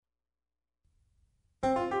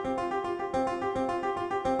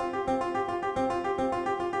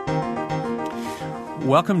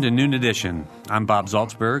welcome to Noon Edition. I'm Bob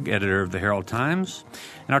Zaltsberg, editor of the Herald Times,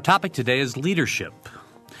 and our topic today is leadership.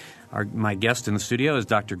 My guest in the studio is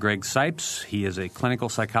Dr. Greg Cipes. He is a clinical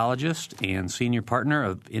psychologist and senior partner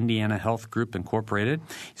of Indiana Health Group Incorporated.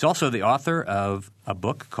 He's also the author of a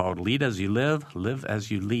book called Lead As You Live, Live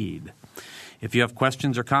As You Lead. If you have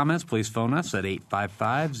questions or comments, please phone us at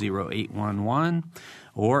 855-0811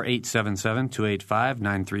 or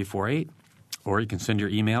 877-285-9348. Or you can send your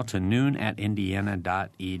email to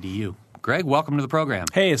noon@indiana.edu. Greg, welcome to the program.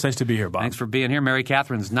 Hey, it's nice to be here, Bob. Thanks for being here. Mary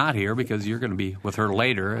Catherine's not here because you're going to be with her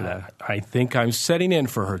later. I think I'm setting in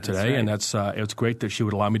for her today, that's right. And it's great that she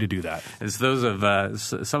would allow me to do that. As those of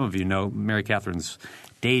some of you know, Mary Catherine's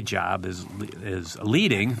day job is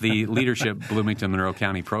leading the Leadership Bloomington Monroe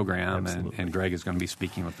County program, and Greg is going to be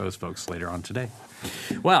speaking with those folks later on today.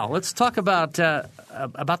 Well, let's talk about the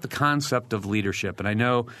concept of leadership. And I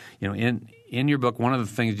know, in your book, one of the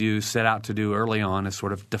things you set out to do early on is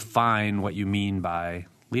sort of define what you mean by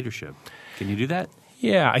leadership. Can you do that?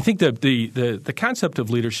 Yeah, I think that the concept of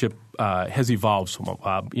leadership has evolved somewhat,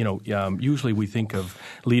 Bob. Usually we think of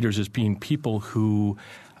leaders as being people who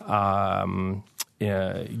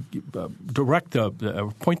direct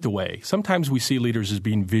point the way. Sometimes we see leaders as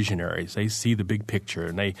being visionaries. They see the big picture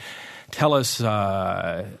and they tell us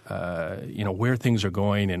where things are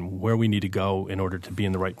going and where we need to go in order to be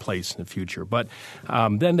in the right place in the future. But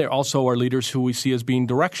then there also are leaders who we see as being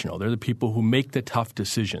directional. They're the people who make the tough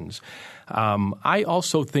decisions. I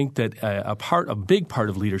also think that a big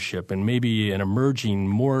part of leadership, and maybe an emerging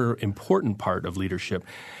more important part of leadership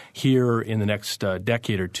here in the next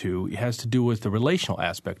decade or two, has to do with the relational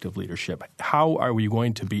aspect of leadership. How are we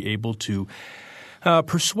going to be able to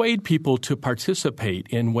persuade people to participate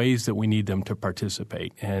in ways that we need them to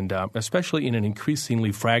participate, and especially in an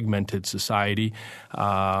increasingly fragmented society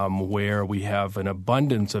where we have an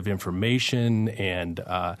abundance of information and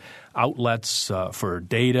outlets for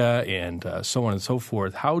data and so on and so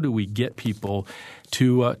forth. How do we get people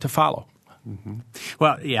to follow? Mm-hmm.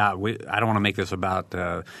 Well, yeah, I don't want to make this about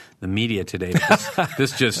the media today.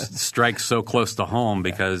 This just strikes so close to home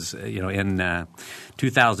because, in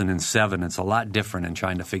 2007, it's a lot different in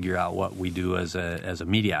trying to figure out what we do as a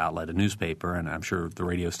media outlet, a newspaper, and I'm sure the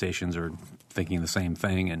radio stations are thinking the same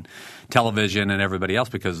thing, and television and everybody else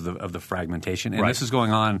because of the fragmentation. And This is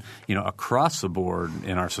going on, across the board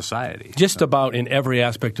in our society. Just about in every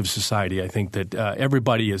aspect of society, I think that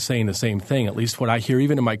everybody is saying the same thing. At least what I hear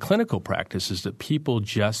even in my clinical practice is that people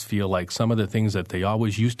just feel like some of the things that they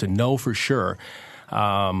always used to know for sure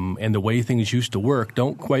and the way things used to work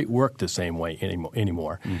don't quite work the same way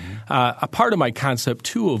anymore. Mm-hmm. A part of my concept,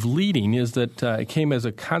 too, of leading is that it came as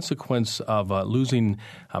a consequence of losing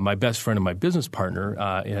my best friend and my business partner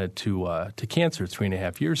to cancer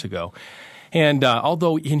 3.5 years ago. And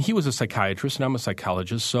although he was a psychiatrist and I'm a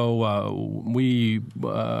psychologist, so we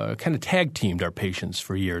kind of tag teamed our patients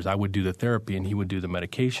for years. I would do the therapy and he would do the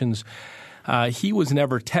medications. He was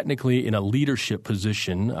never technically in a leadership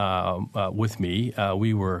position with me.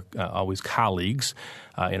 We were always colleagues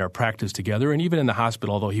in our practice together, and even in the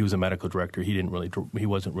hospital. Although he was a medical director, he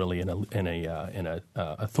wasn't really in a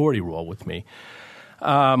authority role with me.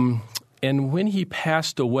 And when he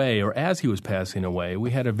passed away, or as he was passing away, we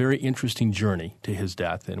had a very interesting journey to his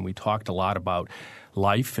death, and we talked a lot about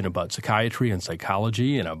life and about psychiatry and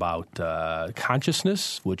psychology and about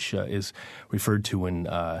consciousness, which is referred to in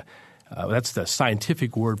that's the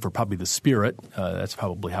scientific word for probably the spirit. That's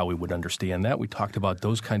probably how we would understand that. We talked about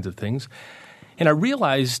those kinds of things. And I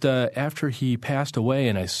realized after he passed away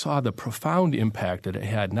and I saw the profound impact that it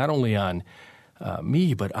had not only on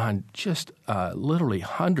me but on just literally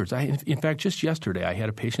hundreds. In fact, just yesterday I had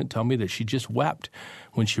a patient tell me that she just wept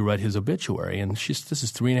when she read his obituary. And this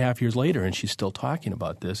is 3.5 years later and she's still talking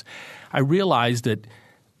about this. I realized that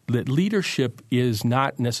leadership is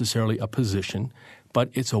not necessarily a position, but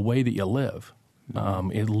it's a way that you live.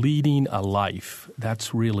 Leading a life,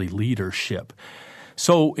 that's really leadership.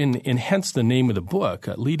 So and hence the name of the book,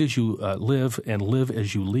 Lead As You Live and Live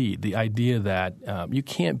As You Lead, the idea that you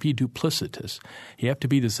can't be duplicitous. You have to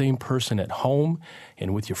be the same person at home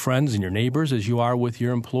and with your friends and your neighbors as you are with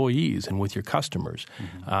your employees and with your customers.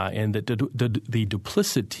 Mm-hmm. And that the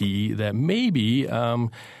duplicity that maybe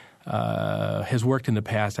has worked in the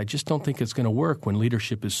past, I just don't think it's going to work when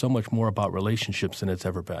leadership is so much more about relationships than it's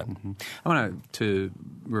ever been. Mm-hmm. I want to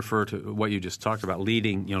refer to what you just talked about,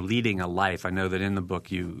 leading a life. I know that in the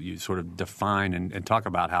book you sort of define and talk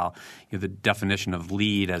about how the definition of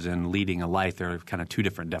lead, as in leading a life, there are kind of two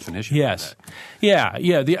different definitions. Yes, yeah.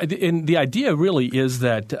 The idea really is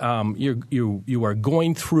that you are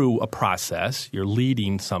going through a process, you're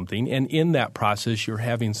leading something, and in that process you're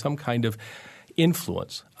having some kind of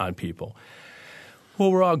influence on people.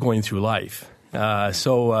 Well, we're all going through life.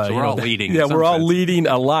 So we're all leading. Yeah, we're all leading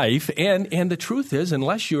a life. And the truth is,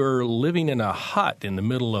 unless you're living in a hut in the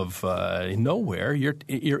middle of nowhere, you're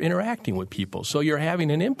interacting with people. So you're having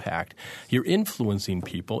an impact. You're influencing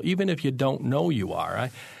people, even if you don't know you are.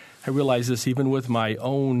 I realize this even with my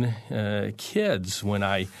own kids. When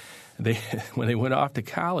they went off to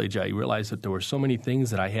college, I realized that there were so many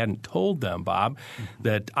things that I hadn't told them, Bob,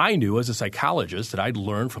 that I knew as a psychologist that I'd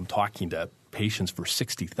learned from talking to patients for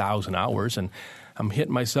 60,000 hours, and I'm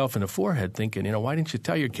hitting myself in the forehead thinking, why didn't you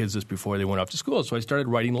tell your kids this before they went off to school? So I started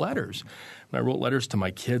writing letters. And I wrote letters to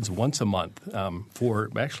my kids once a month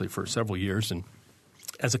for several years, and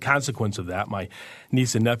as a consequence of that, my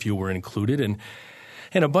niece and nephew were included,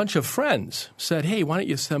 and a bunch of friends said, hey, why don't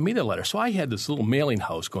you send me the letter? So I had this little mailing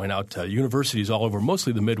house going out to universities all over,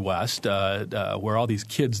 mostly the Midwest, where all these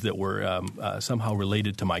kids that were somehow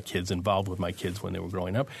related to my kids, involved with my kids when they were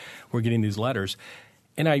growing up, were getting these letters.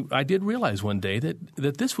 And I did realize one day that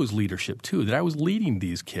this was leadership too, that I was leading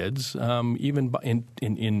these kids, even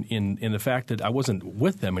in the fact that I wasn't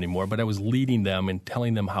with them anymore, but I was leading them and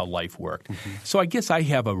telling them how life worked. Mm-hmm. So I guess I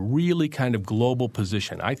have a really kind of global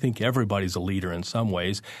position. I think everybody's a leader in some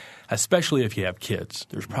ways, especially if you have kids.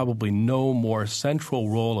 There's probably no more central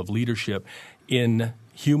role of leadership in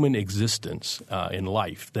human existence in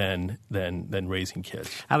life than raising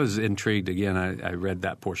kids. I was intrigued. Again, I read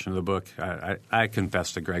that portion of the book. I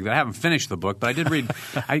confess to Greg that I haven't finished the book, but I did read.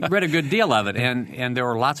 I read a good deal of it, and there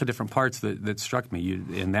were lots of different parts that struck me.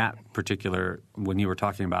 In that particular, when you were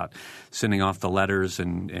talking about sending off the letters,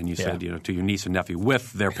 and you said to your niece and nephew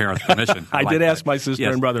with their parents' permission. I did ask my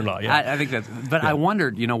sister and brother-in-law. Yeah, I think that. But I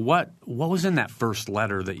wondered, what was in that first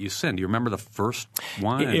letter that you sent? Do you remember the first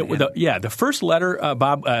one? The first letter,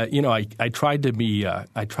 Bob. I tried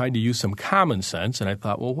to use some common sense, and I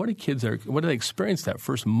thought, well, what do they experience that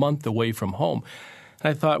first month away from home? And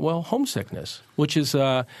I thought, well, homesickness, which is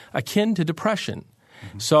akin to depression.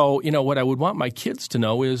 Mm-hmm. So, what I would want my kids to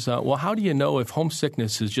know is, how do you know if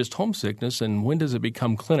homesickness is just homesickness, and when does it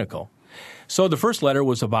become clinical? So the first letter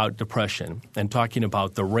was about depression and talking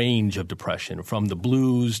about the range of depression, from the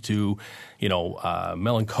blues to,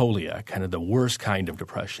 melancholia, kind of the worst kind of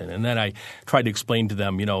depression. And then I tried to explain to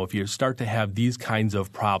them, if you start to have these kinds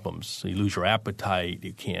of problems, you lose your appetite,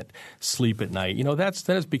 you can't sleep at night, that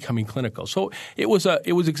is becoming clinical. So it was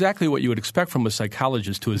exactly what you would expect from a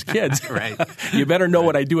psychologist to his kids. Right. You better know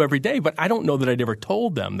what I do every day. But I don't know that I'd ever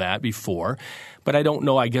told them that before. But I don't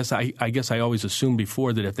know. I guess I always assumed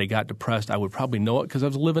before that if they got depressed, I would probably know it because I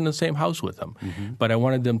was living in the same house with them. Mm-hmm. But I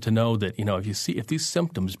wanted them to know that if these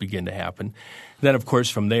symptoms begin to happen, then of course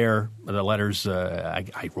from there the letters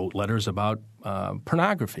I wrote letters about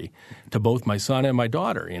pornography to both my son and my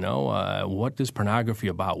daughter. What is pornography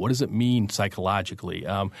about? What does it mean psychologically?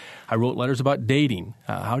 I wrote letters about dating.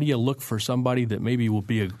 How do you look for somebody that maybe will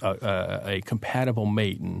be a compatible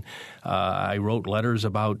mate? And I wrote letters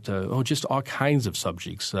about just all kinds of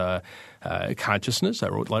subjects. Consciousness. I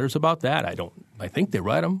wrote letters about that. I think they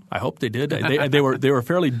read them. I hope they did. They were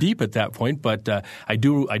fairly deep at that point, but I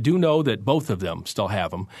do know that both of them still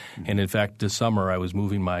have them. And in fact, this summer I was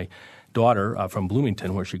moving my daughter from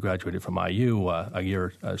Bloomington, where she graduated from IU a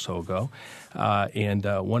year or so ago. And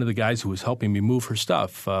one of the guys who was helping me move her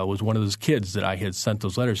stuff was one of those kids that I had sent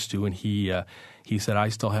those letters to, and he said, I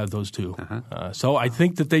still have those too. Uh-huh. So I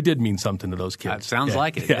think that they did mean something to those kids. Sounds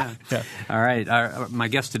like it, yeah. All right. My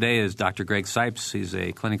guest today is Dr. Greg Sipes. He's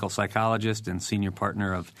a clinical psychologist and senior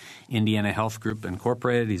partner of Indiana Health Group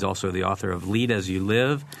Incorporated. He's also the author of Lead As You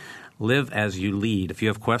Live, Live As You Lead. If you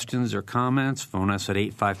have questions or comments, phone us at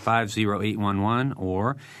 855-0811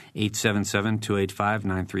 or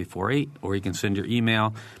 877-285-9348, or you can send your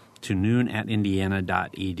email to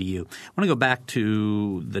noon@indiana.edu. I want to go back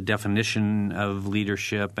to the definition of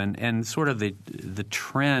leadership and sort of the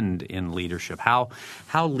trend in leadership, how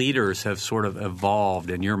leaders have sort of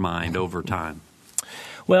evolved in your mind over time.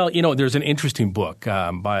 Well, there's an interesting book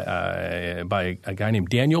by a guy named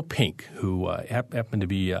Daniel Pink, who happened to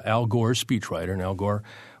be Al Gore's speechwriter, and Al Gore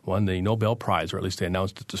won the Nobel Prize, or at least they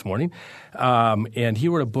announced it this morning. And he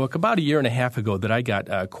wrote a book about a year and a half ago that I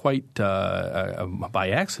got quite by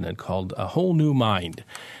accident called A Whole New Mind.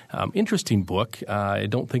 Interesting book. I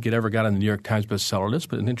don't think it ever got on the New York Times bestseller list,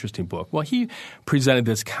 but an interesting book. Well, he presented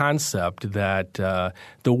this concept that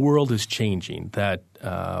the world is changing, that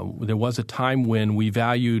there was a time when we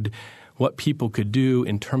valued what people could do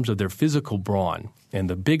in terms of their physical brawn. And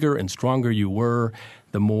the bigger and stronger you were,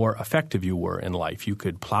 the more effective you were in life. You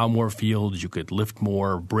could plow more fields, you could lift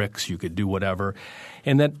more bricks, you could do whatever.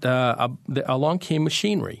 And that along came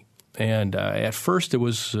machinery. And at first, it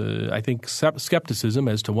was, I think, skepticism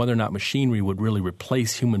as to whether or not machinery would really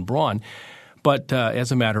replace human brawn. But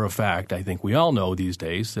as a matter of fact, I think we all know these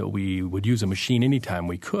days that we would use a machine anytime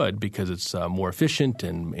we could because it's more efficient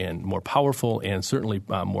and more powerful and certainly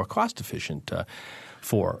more cost efficient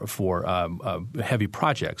for heavy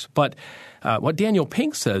projects. But what Daniel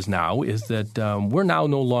Pink says now is that we're now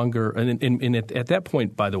no longer – and at that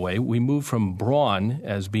point, by the way, we moved from brawn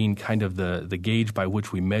as being kind of the gauge by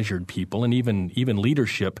which we measured people and even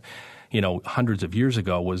leadership – hundreds of years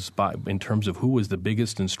ago was in terms of who was the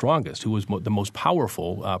biggest and strongest, who was the most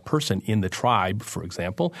powerful person in the tribe, for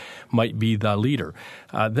example, might be the leader.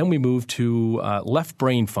 Then we moved to left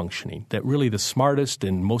brain functioning, that really the smartest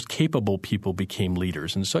and most capable people became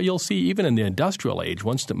leaders. And so you'll see even in the industrial age,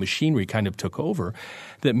 once the machinery kind of took over,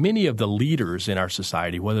 that many of the leaders in our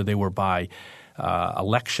society, whether they were by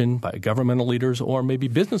election by governmental leaders or maybe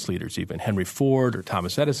business leaders even, Henry Ford or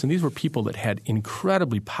Thomas Edison. These were people that had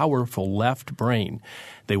incredibly powerful left brain.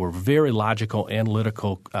 They were very logical,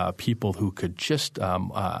 analytical people who could just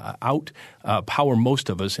outpower most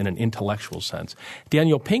of us in an intellectual sense.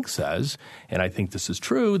 Daniel Pink says, and I think this is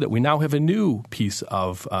true, that we now have a new piece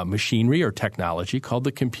of machinery or technology called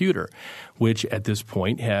the computer, which at this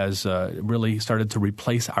point has really started to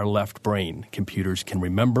replace our left brain. Computers can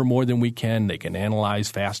remember more than we can. They can analyze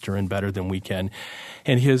faster and better than we can.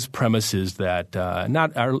 And his premise is that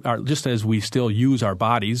just as we still use our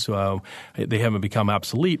bodies, they haven't become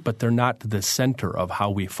obsolete, but they're not the center of how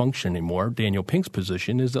we function anymore. Daniel Pink's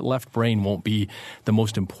position is that left brain won't be the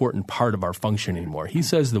most important part of our function anymore. He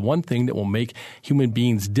says the one thing that will make human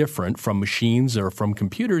beings different from machines or from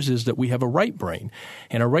computers is that we have a right brain.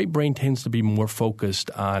 And our right brain tends to be more focused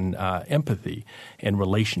on empathy and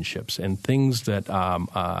relationships and things that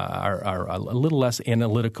are a little less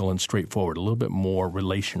analytical and straightforward, a little bit more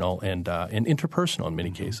relational and interpersonal in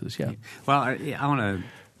many cases. Yeah. Well, I want to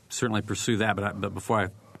certainly pursue that, but before I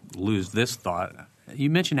lose this thought, you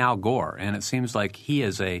mentioned Al Gore, and it seems like he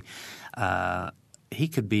is he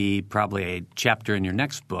could be probably a chapter in your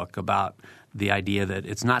next book about the idea that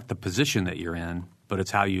it's not the position that you're in, but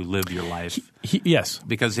it's how you live your life. Yes.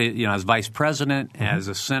 Because as vice president, as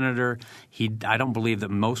a senator, I don't believe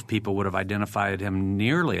that most people would have identified him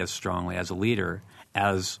nearly as strongly as a leader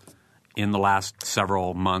as in the last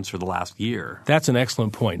several months or the last year. That's an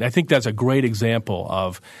excellent point. I think that's a great example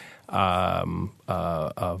of a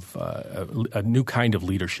new kind of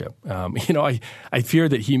leadership. I fear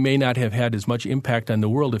that he may not have had as much impact on the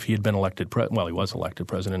world if he had been elected well, he was elected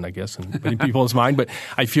president, I guess, in many people's mind. But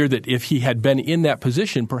I fear that if he had been in that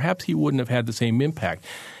position, perhaps he wouldn't have had the same impact.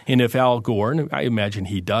 And if Al Gore, and I imagine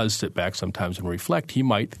he does sit back sometimes and reflect, he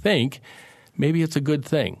might think maybe it's a good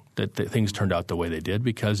thing that things turned out the way they did,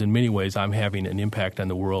 because in many ways I'm having an impact on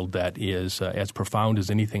the world that is as profound as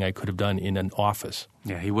anything I could have done in an office.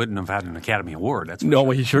 Yeah, he wouldn't have had an Academy Award. That's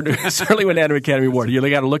no, sure. He certainly wouldn't have an Academy Award. You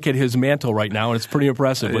got to look at his mantle right now, and it's pretty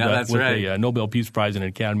impressive with a Nobel Peace Prize and an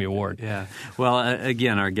Academy Award. Yeah. Well,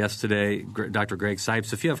 again, our guest today, Dr. Greg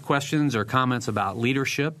Cipes. If you have questions or comments about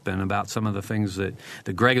leadership and about some of the things that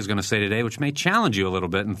Greg is going to say today, which may challenge you a little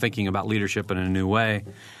bit in thinking about leadership in a new way,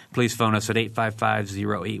 please phone us at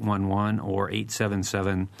 855-0811 or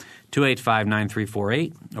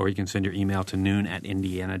 877-285-9348, or you can send your email to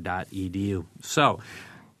noon@indiana.edu. So,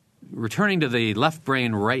 returning to the left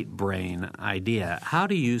brain, right brain idea, how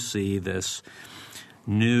do you see this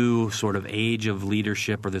new sort of age of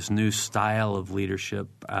leadership or this new style of leadership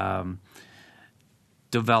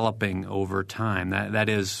developing over time? That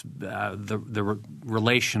is the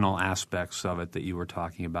relational aspects of it that you were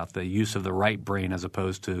talking about, the use of the right brain as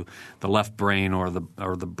opposed to the left brain or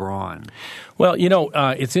the brawn. Well,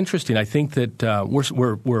 it's interesting. I think that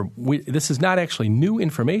this is not actually new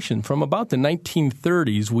information. From about the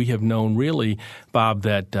 1930s, we have known really, Bob,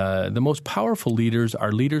 that the most powerful leaders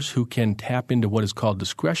are leaders who can tap into what is called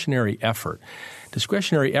discretionary effort.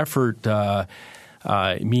 Discretionary effort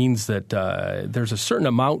means that there's a certain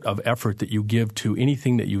amount of effort that you give to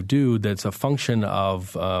anything that you do that's a function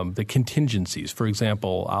of the contingencies. For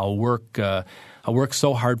example, I'll work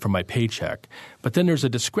so hard for my paycheck, but then there's a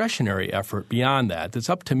discretionary effort beyond that that's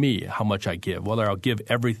up to me how much I give, whether I'll give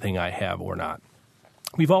everything I have or not.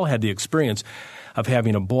 We've all had the experience of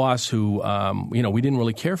having a boss who, we didn't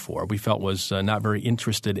really care for. We felt was not very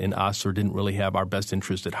interested in us or didn't really have our best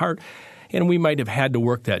interest at heart. And we might have had to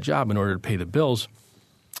work that job in order to pay the bills,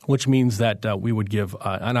 which means that we would give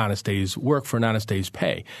an honest day's work for an honest day's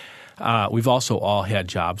pay. We've also all had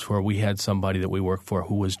jobs where we had somebody that we worked for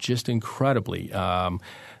who was just incredibly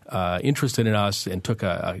interested in us and took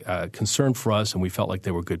a concern for us, and we felt like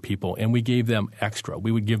they were good people, and we gave them extra.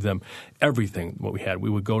 We would give them everything what we had. We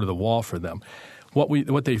would go to the wall for them.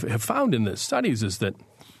 What they have found in the studies is that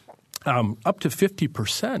up to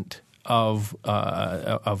 50% of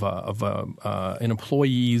an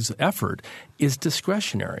employee's effort is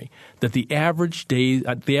discretionary. That the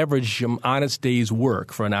average honest day's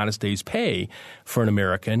work for an honest day's pay for an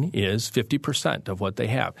American is 50% of what they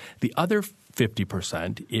have. The other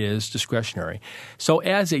 50% is discretionary. So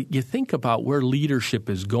as you think about where leadership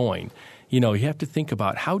is going, you have to think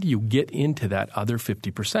about how do you get into that other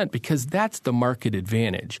 50%, because that's the market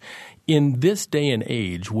advantage. In this day and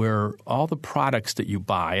age where all the products that you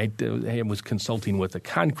buy – I was consulting with a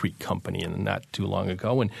concrete company not too long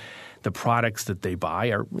ago, and the products that they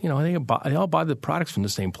buy are they all buy the products from the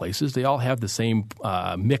same places. They all have the same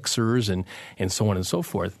mixers and so on and so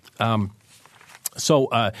forth.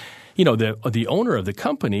 The owner of the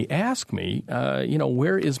company asked me,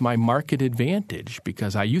 where is my market advantage?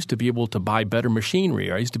 Because I used to be able to buy better machinery,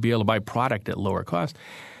 or I used to be able to buy product at lower cost.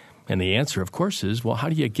 And the answer, of course, is, well, how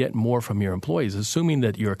do you get more from your employees? Assuming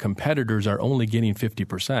that your competitors are only getting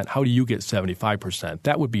 50%, how do you get 75%?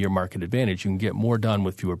 That would be your market advantage. You can get more done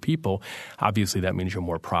with fewer people. Obviously, that means you're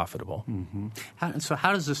more profitable. Mm-hmm. So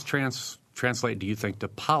how does this translate, do you think, to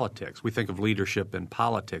politics? We think of leadership in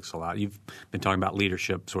politics a lot. You've been talking about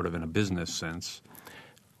leadership sort of in a business sense.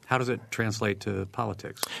 How does it translate to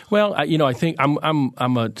politics? Well, I think I'm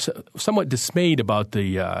somewhat dismayed about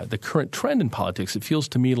the current trend in politics. It feels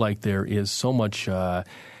to me like there is so much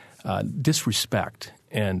disrespect.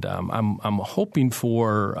 And I'm hoping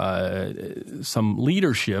for some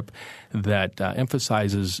leadership that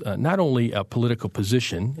emphasizes not only a political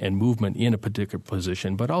position and movement in a particular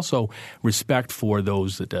position, but also respect for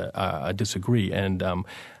those that disagree. And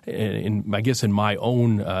I guess in my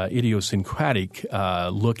own idiosyncratic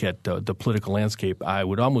look at the political landscape, I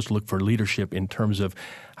would almost look for leadership in terms of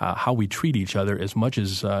how we treat each other as much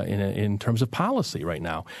as in terms of policy right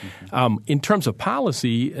now. Mm-hmm. In terms of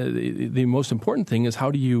policy, the most important thing is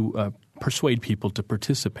how do you persuade people to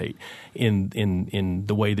participate in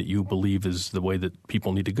the way that you believe is the way that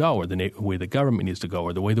people need to go, or the way the government needs to go,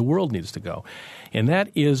 or the way the world needs to go. And that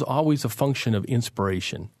is always a function of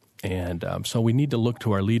inspiration. And so we need to look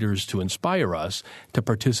to our leaders to inspire us to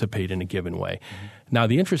participate in a given way. Mm-hmm. Now,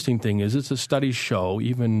 the interesting thing is the studies show,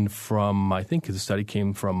 even from, I think the study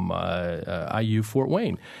came from IU Fort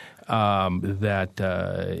Wayne,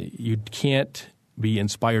 that you can't be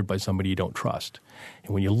inspired by somebody you don't trust.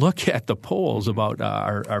 And when you look at the polls about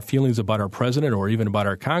our feelings about our president or even about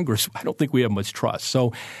our Congress, I don't think we have much trust.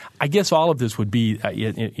 So I guess all of this would be,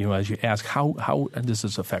 as you ask, how does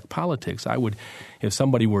this affect politics? I would, if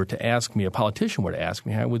somebody were to ask me, a politician were to ask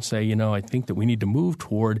me, I would say, I think that we need to move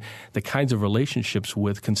toward the kinds of relationships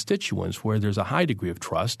with constituents where there's a high degree of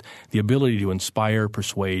trust, the ability to inspire,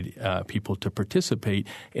 persuade people to participate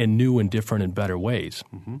in new and different and better ways.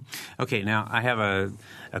 Mm-hmm. Okay, now I have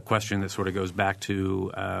a question that sort of goes back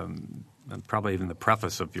to probably even the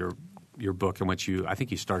preface of your book, in which I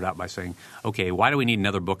think you started out by saying, okay, why do we need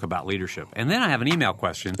another book about leadership? And then I have an email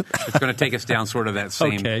question that's going to take us down sort of that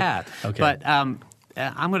same path. Okay. But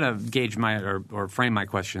I'm going to gauge or frame my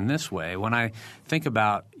question this way. When I think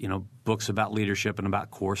about, books about leadership and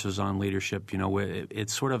about courses on leadership,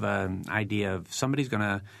 it's sort of an idea of somebody's going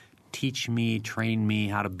to teach me, train me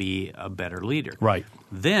how to be a better leader. Right.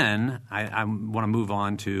 Then I want to move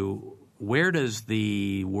on to where does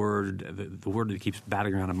the word that keeps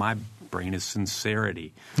batting around in my brain is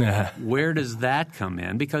sincerity. Where does that come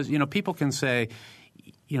in? Because, people can say,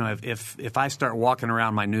 if I start walking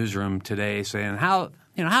around my newsroom today saying,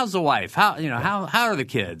 how's the wife? How are the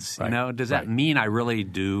kids? Right. Does that mean I really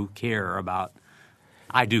do care about –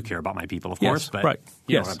 I do care about my people, of course, but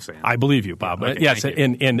you know what I'm saying. I believe you, Bob. Okay, yes,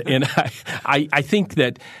 and I think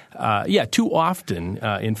that, too often,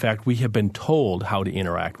 in fact, we have been told how to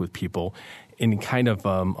interact with people in kind of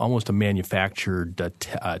almost a manufactured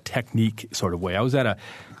technique sort of way. I was at a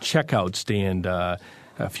checkout stand a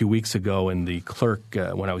few weeks ago, and the clerk,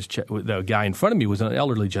 when I was the guy in front of me was an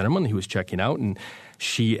elderly gentleman. He was checking out, and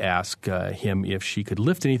she asked him if she could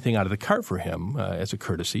lift anything out of the cart for him as a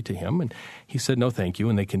courtesy to him, and he said no, thank you,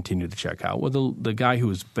 and they continued to check out. Well, the guy who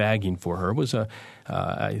was bagging for her was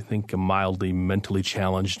I think a mildly mentally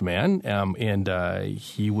challenged man, and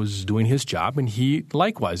he was doing his job, and he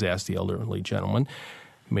likewise asked the elderly gentleman,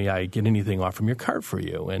 "May I get anything off from your cart for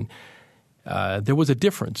you?" And there was a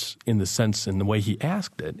difference in the sense in the way he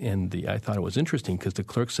asked it. And I thought it was interesting because the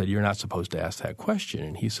clerk said, "You're not supposed to ask that question."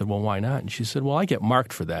 And he said, "Well, why not?" And she said, "Well, I get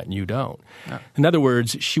marked for that and you don't." Yeah. In other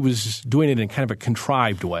words, she was doing it in kind of a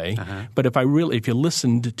contrived way. But if you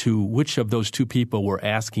listened to which of those two people were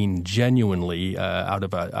asking genuinely out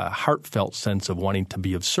of a heartfelt sense of wanting to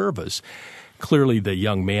be of service, clearly the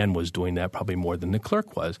young man was doing that probably more than the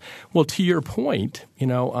clerk was. Well, to your point,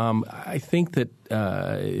 I think that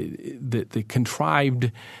the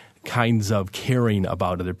contrived kinds of caring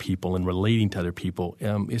about other people and relating to other people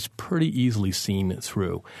is pretty easily seen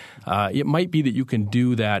through. It might be that you can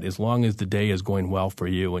do that as long as the day is going well for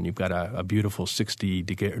you and you've got a beautiful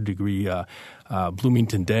 60-degree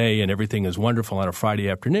Bloomington day and everything is wonderful on a Friday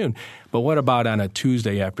afternoon. But what about on a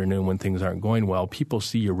Tuesday afternoon when things aren't going well? People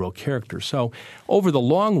see your real character. So over the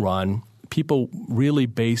long run, people really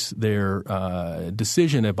base their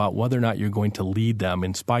decision about whether or not you're going to lead them,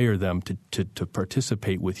 inspire them to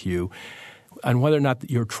participate with you, and whether or not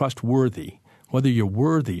you're trustworthy, whether you're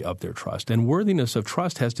worthy of their trust. And worthiness of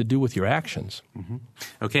trust has to do with your actions. Mm-hmm.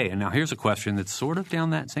 Okay, and now here's a question that's sort of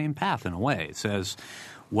down that same path in a way. It says,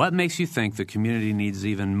 what makes you think the community needs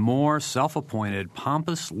even more self-appointed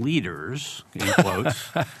pompous leaders, in quotes,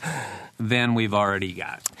 than we've already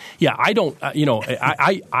got? Yeah, I don't.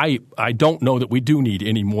 I don't know that we do need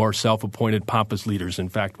any more self-appointed pompous leaders. In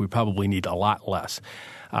fact, we probably need a lot less.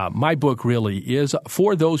 My book really is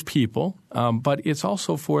for those people, but it's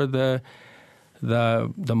also for the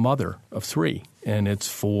mother of three, and it's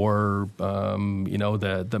for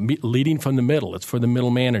the leading from the middle. It's for the middle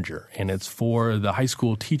manager, and it's for the high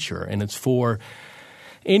school teacher, and it's for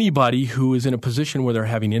anybody who is in a position where they're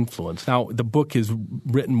having influence. Now, the book is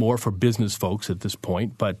written more for business folks at this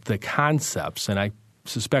point, but the concepts, and I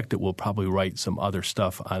suspect it will probably write some other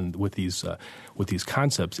stuff with these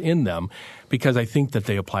concepts in them, because I think that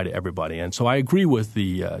they apply to everybody. And so I agree with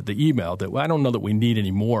the email that I don't know that we need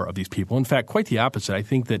any more of these people. In fact, quite the opposite. I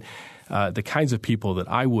think that the kinds of people that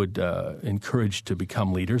I would encourage to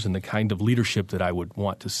become leaders and the kind of leadership that I would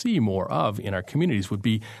want to see more of in our communities would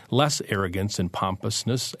be less arrogance and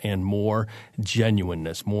pompousness and more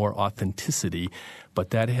genuineness, more authenticity. But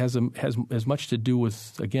that has as much to do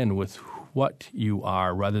with, again, with what you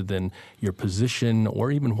are rather than your position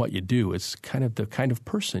or even what you do. It's kind of the kind of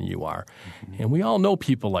person you are. Mm-hmm. And we all know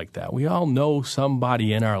people like that. We all know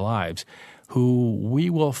somebody in our lives who we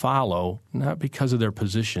will follow, not because of their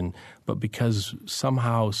position, but because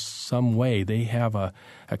somehow, some way, they have a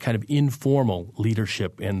kind of informal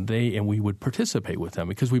leadership, and we would participate with them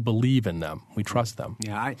because we believe in them, we trust them.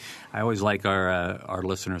 Yeah, I always like our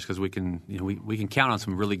listeners because we can count on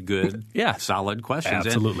some really good, solid questions.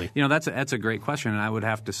 Absolutely. And, that's a great question, and I would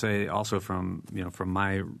have to say also from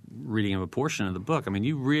my reading of a portion of the book, I mean,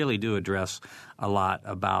 you really do address a lot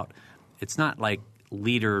about. It's not like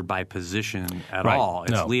leader by position at all.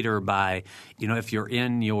 It's leader by, if you're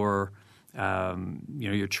in your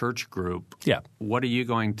church group, what are you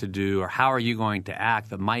going to do or how are you going to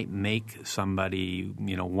act that might make somebody,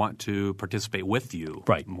 want to participate with you,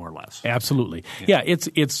 more or less? Absolutely. Yeah,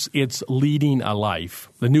 it's leading a life.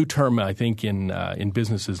 The new term, I think, in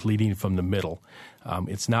business is leading from the middle.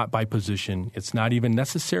 It's not by position. It's not even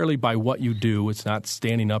necessarily by what you do. It's not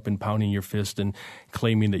standing up and pounding your fist and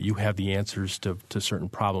claiming that you have the answers to certain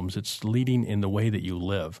problems. It's leading in the way that you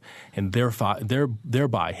live and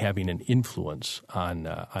thereby having an influence on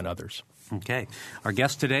others. Okay. Our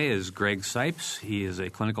guest today is Greg Sipes. He is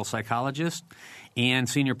a clinical psychologist and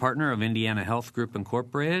senior partner of Indiana Health Group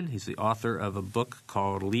Incorporated. He's the author of a book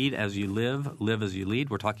called Lead As You Live, Live As You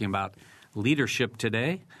Lead. We're talking about leadership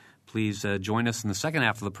today. Please join us in the second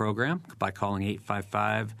half of the program by calling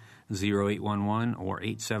 855-0811 or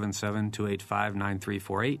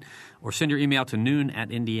 877-285-9348 or send your email to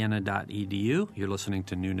noon@indiana.edu. You're listening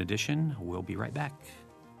to Noon Edition. We'll be right back.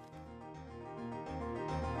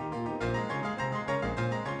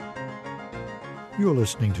 You're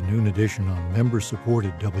listening to Noon Edition on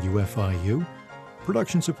member-supported WFIU.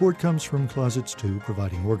 Production support comes from Closets 2,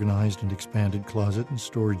 providing organized and expanded closet and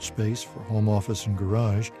storage space for home office and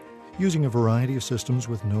garage, using a variety of systems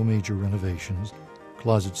with no major renovations.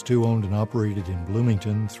 Closets 2 owned and operated in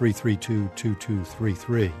Bloomington,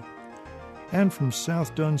 332-2233. And from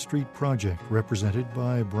South Dunn Street Project, represented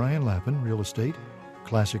by Brian Lappin, Real Estate,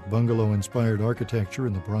 classic bungalow-inspired architecture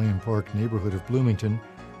in the Bryan Park neighborhood of Bloomington,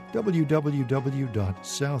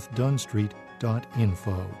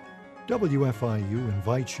 www.southdunstreet.info. WFIU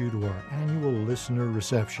invites you to our annual listener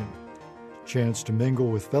reception. Chance to mingle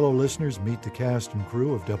with fellow listeners, meet the cast and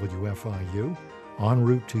crew of WFIU, en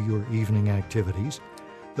route to your evening activities.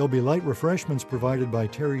 There'll be light refreshments provided by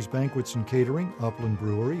Terry's Banquets and Catering, Upland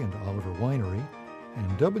Brewery, and Oliver Winery. And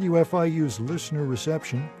WFIU's listener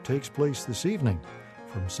reception takes place this evening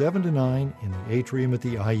from 7 to 9 in the atrium at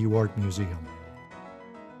the IU Art Museum.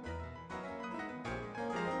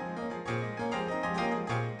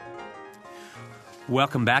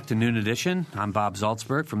 Welcome back to Noon Edition. I'm Bob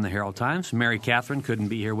Zaltzberg from the Herald Times. Mary Catherine couldn't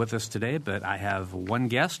be here with us today, but I have one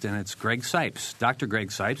guest, and it's Greg Sipes. Dr. Greg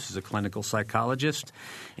Sipes is a clinical psychologist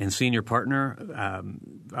and senior partner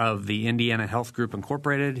of the Indiana Health Group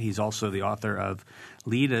Incorporated. He's also the author of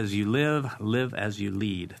Lead As You Live, Live As You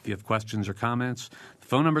Lead. If you have questions or comments, the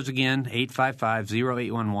phone number's again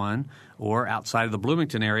 855-0811, or outside of the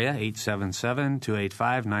Bloomington area,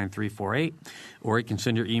 877-285-9348, or you can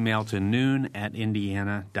send your email to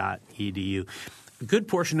noon@indiana.edu. A good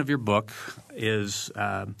portion of your book is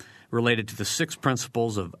related to the 6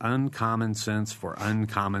 principles of uncommon sense for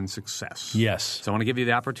uncommon success. Yes. So I want to give you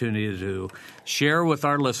the opportunity to share with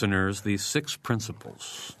our listeners these 6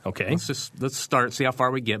 principles. Okay. Let's start, see how far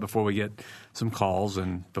we get before we get some calls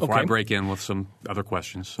and before I break in with some other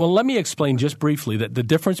questions. Well, let me explain just briefly that the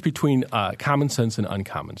difference between common sense and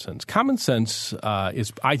uncommon sense. Common sense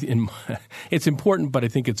it's important, but I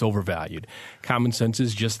think it's overvalued. Common sense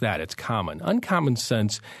is just that. It's common. Uncommon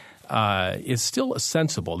sense is still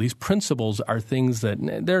sensible. These principles are things that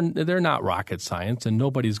they're not rocket science, and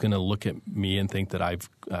nobody's going to look at me and think that I've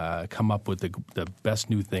come up with the best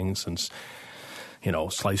new thing since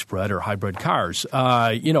sliced bread or hybrid cars.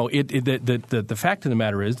 The fact of the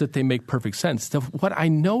matter is that they make perfect sense. What I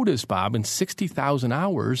noticed, Bob, in 60,000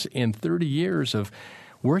 hours in 30 years of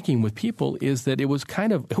working with people is that it was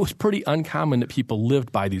pretty uncommon that people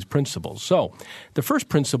lived by these principles. So the first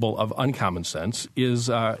principle of uncommon sense is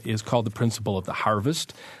called the principle of the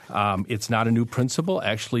harvest. It's not a new principle.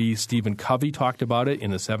 Actually, Stephen Covey talked about it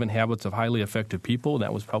in the 7 Habits of Highly Effective People.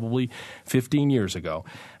 That was probably 15 years ago.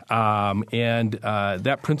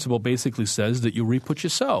 That principle basically says that you reap what you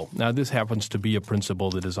sow. Now, this happens to be a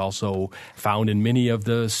principle that is also found in many of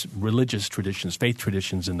the religious traditions, faith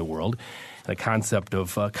traditions in the world. The concept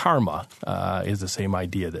of karma is the same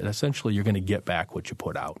idea, that essentially you're going to get back what you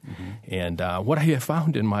put out. Mm-hmm. And what I have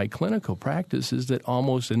found in my clinical practice is that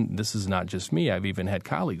almost, and this is not just me, I've even had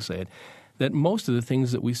colleagues say it, that most of the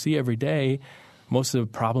things that we see every day, most of the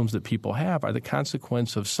problems that people have are the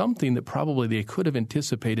consequence of something that probably they could have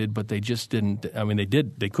anticipated, but they just didn't. I mean,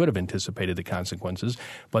 they could have anticipated the consequences,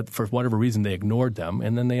 but for whatever reason they ignored them,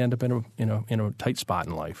 and then they end up in a tight spot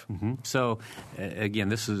in life. Mm-hmm. So, again,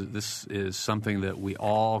 this is something that we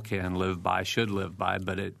all can live by, should live by,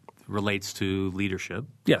 but it relates to leadership.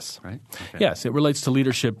 Yes. Right? Okay. Yes, it relates to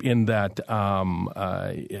leadership in that,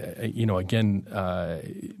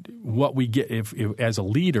 what we get if as a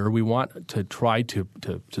leader, we want to try to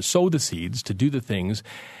sow the seeds, to do the things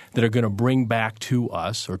that are going to bring back to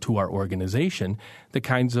us or to our organization the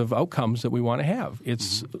kinds of outcomes that we want to have.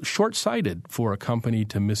 It's short-sighted for a company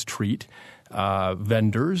to mistreat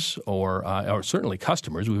vendors or certainly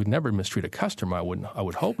customers. We would never mistreat a customer. I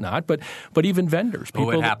would hope not. But even vendors.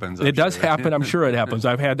 People, it happens. It does happen. I'm sure it happens.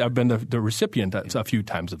 I've been the recipient a few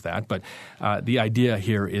times of that. But the idea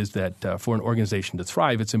here is that for an organization to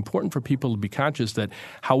thrive, it's important for people to be conscious that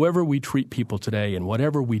however we treat people today and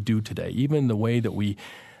whatever we do today, even the way that we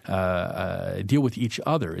deal with each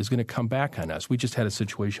other is going to come back on us. We just had a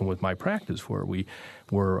situation with my practice where we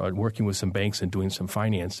were working with some banks and doing some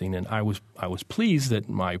financing, and I was pleased that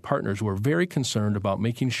my partners were very concerned about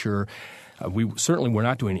making sure we certainly were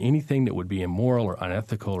not doing anything that would be immoral or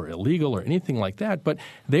unethical or illegal or anything like that, but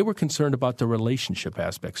they were concerned about the relationship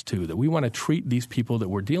aspects too, that we want to treat these people that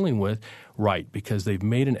we're dealing with right because they've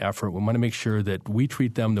made an effort. We want to make sure that we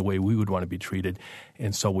treat them the way we would want to be treated,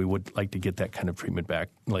 and so we would like to get that kind of treatment back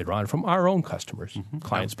later on from our own customers. Mm-hmm.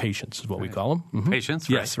 Clients, patients is what we call them. Mm-hmm. Patients?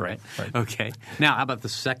 Yes, right. Okay. Now, how about the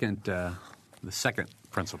second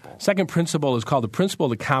principle? Second principle is called the principle of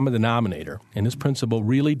the common denominator, and this principle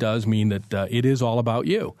really does mean that it is all about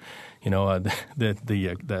you.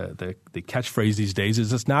 The catchphrase these days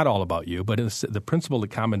is it's not all about you, but the principle of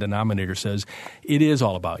the common denominator says it is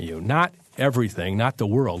all about you. Not everything, not the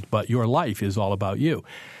world, but your life is all about you.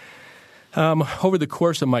 Over the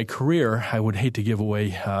course of my career, I would hate to give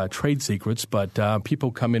away trade secrets, but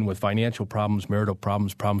people come in with financial problems, marital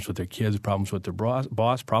problems, problems with their kids, problems with their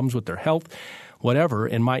boss, problems with their health, whatever.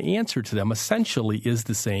 And my answer to them essentially is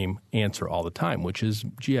the same answer all the time, which is,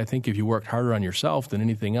 gee, I think if you worked harder on yourself than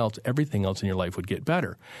anything else, everything else in your life would get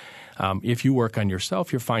better. If you work on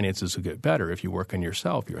yourself, your finances will get better. If you work on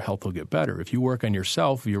yourself, your health will get better. If you work on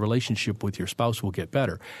yourself, your relationship with your spouse will get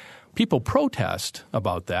better. People protest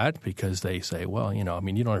about that because they say, well, you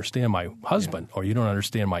don't understand my husband or you don't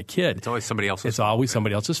understand my kid. It's always somebody else's fault. It's always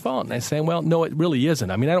somebody else's fault. And I say, well, no, it really isn't.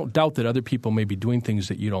 I mean, I don't doubt that other people may be doing things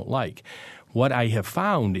that you don't like. What I have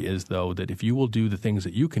found is, though, that if you will do the things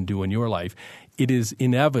that you can do in your life, it is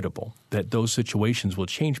inevitable that those situations will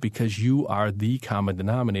change because you are the common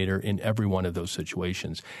denominator in every one of those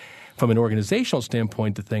situations. From an organizational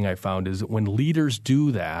standpoint, the thing I found is that when leaders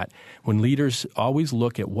do that, when leaders always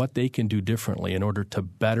look at what they can do differently in order to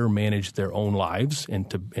better manage their own lives and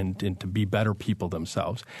to be better people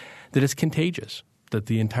themselves, that it's contagious, that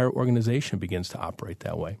the entire organization begins to operate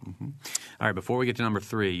that way. Mm-hmm. All right, before we get to number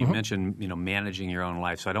 3, you mentioned managing your own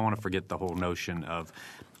life. So I don't want to forget the whole notion of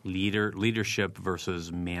leadership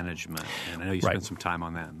versus management. And I know you spent some time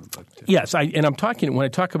on that in the book too. Yes, when I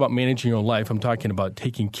talk about managing your own life, I'm talking about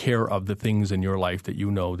taking care of the things in your life that you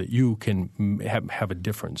know that you can have a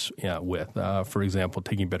difference with. For example,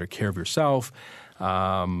 taking better care of yourself,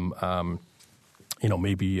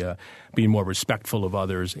 maybe being more respectful of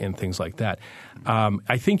others and things like that.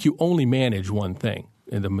 I think you only manage one thing.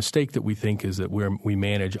 And the mistake that we think is that we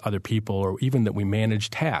manage other people or even that we manage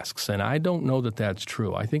tasks. And I don't know that that's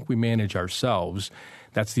true. I think we manage ourselves.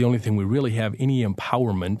 That's the only thing we really have any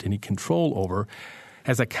empowerment, any control over.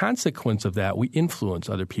 As a consequence of that, we influence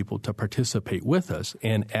other people to participate with us.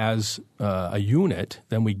 And as a unit,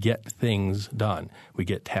 then we get things done. We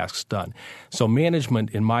get tasks done. So management,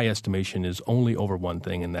 in my estimation, is only over one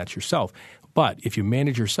thing, and that's yourself. But if you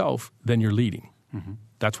manage yourself, then you're leading. Mm-hmm.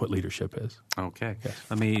 That's what leadership is. Okay. Yes.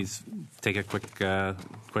 Let me take a quick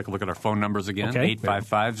look at our phone numbers again. Okay.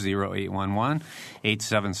 855-0811,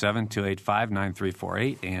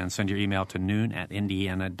 877-285-9348, and send your email to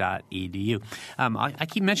noon@indiana.edu. I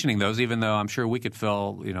keep mentioning those even though I'm sure we could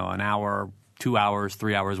fill an hour, 2 hours,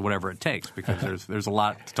 3 hours, whatever it takes, because there's a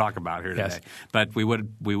lot to talk about here today. Yes. But we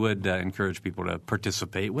would encourage people to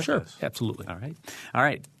participate with us. Sure, absolutely. All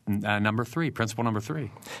right. Number 3, principle number 3.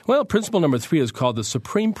 Well, principle number 3 is called the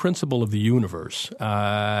supreme principle of the universe.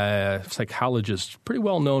 Psychologist, pretty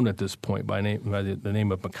well known at this point by the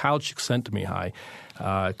name of Mikhail Csikszentmihalyi,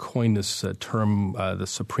 coined this term, the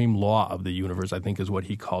supreme law of the universe, I think is what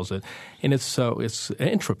he calls it. And it's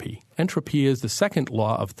entropy. Entropy is the second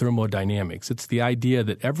law of thermodynamics. It's the idea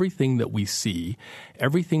that everything that we see,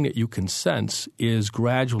 everything that you can sense is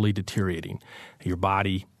gradually deteriorating. Your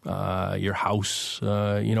body, your house,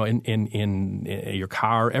 in your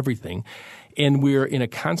car, everything. And we're in a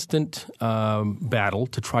constant battle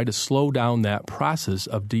to try to slow down that process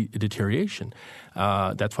of deterioration.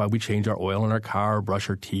 That's why we change our oil in our car, brush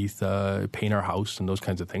our teeth, paint our house, and those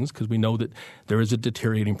kinds of things, because we know that there is a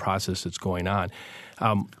deteriorating process that's going on.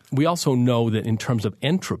 We also know that in terms of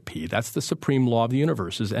entropy, that's the supreme law of the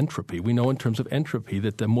universe is entropy. We know in terms of entropy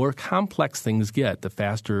that the more complex things get, the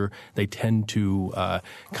faster they tend to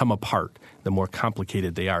come apart, the more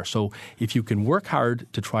complicated they are. So if you can work hard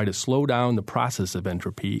to try to slow down the process of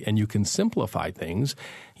entropy and you can simplify things,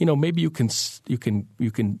 maybe you can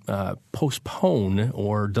postpone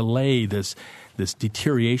or delay this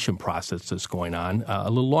deterioration process that's going on a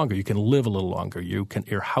little longer. You can live a little longer.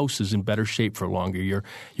 Your house is in better shape for longer. You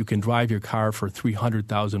can drive your car for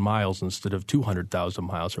 300,000 miles instead of 200,000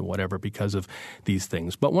 miles or whatever because of these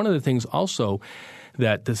things. But one of the things also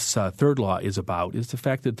that this third law is about is the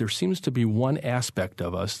fact that there seems to be one aspect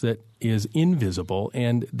of us that is invisible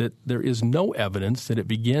and that there is no evidence that it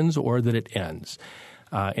begins or that it ends.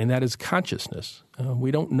 And that is consciousness. We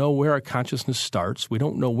don't know where our consciousness starts. We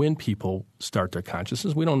don't know when people start their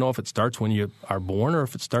consciousness. We don't know if it starts when you are born or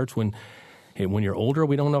if it starts when you're older.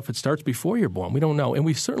 We don't know if it starts before you're born. We don't know. And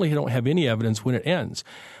we certainly don't have any evidence when it ends.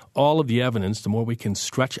 All of the evidence, the more we can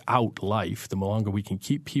stretch out life, the longer we can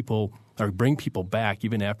keep people or bring people back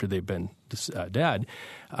even after they've been dead,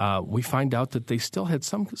 we find out that they still had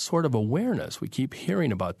some sort of awareness. We keep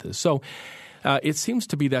hearing about this. So it seems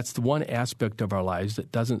to be that's the one aspect of our lives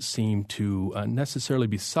that doesn't seem to necessarily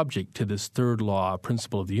be subject to this third law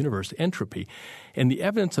principle of the universe, entropy. And the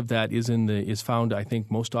evidence of that is found, I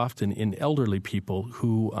think, most often in elderly people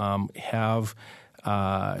who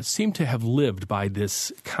seem to have lived by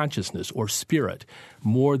this consciousness or spirit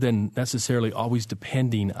more than necessarily always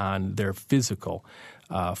depending on their physical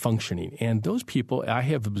functioning. And those people, I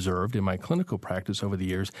have observed in my clinical practice over the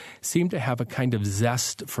years, seem to have a kind of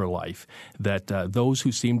zest for life, that those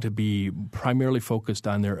who seem to be primarily focused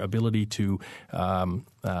on their ability to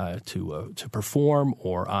perform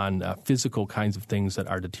or on physical kinds of things that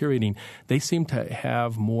are deteriorating, they seem to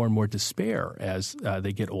have more and more despair as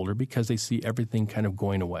they get older because they see everything kind of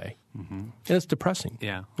going away. Mm-hmm. And it's depressing.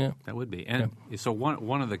 Yeah, that would be. And so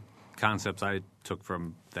one of the concepts I took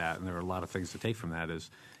from that, and there are a lot of things to take from that, is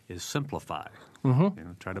simplify.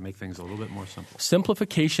 Mm-hmm. Try to make things a little bit more simple.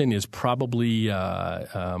 Simplification is probably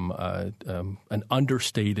an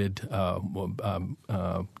understated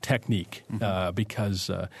technique because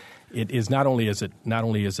it is not only is it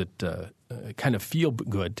kind of feel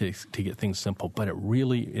good to get things simple, but it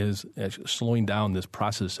really is slowing down this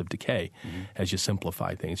process of decay as you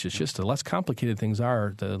simplify things. It's just the less complicated things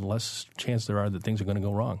are, the less chance there are that things are going to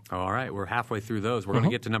go wrong. All right, we're halfway through those. We're going to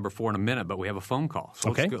get to number 4 in a minute, but we have a phone call.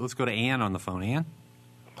 So let's go to Ann on the phone. Ann?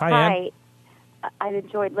 Hi, Ann. Hi. I've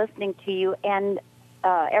enjoyed listening to you, and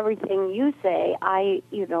everything you say, I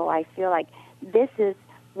feel like this is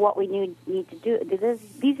what we need to do.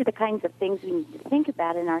 These are the kinds of things we need to think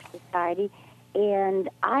about in our society, and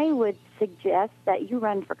I would suggest that you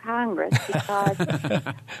run for Congress because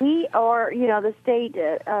the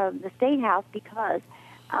state house, because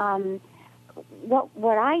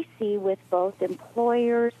what I see with both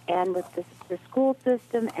employers and with the school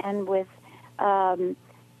system and with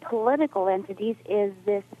political entities is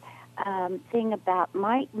this thing about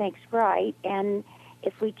might makes right, and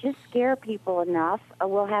if we just scare people enough,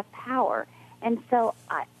 we'll have power. And so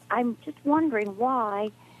I'm just wondering why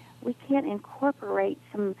we can't incorporate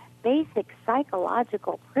some basic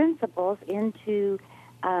psychological principles into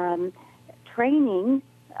training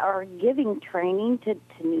or giving training to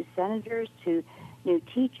new senators, to new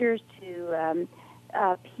teachers, to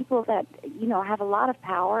people that, have a lot of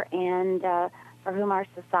power and for whom our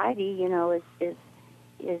society,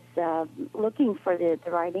 is looking for the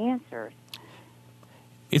right answers.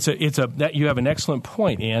 That you have an excellent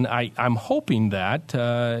point, and I'm hoping that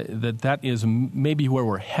that is maybe where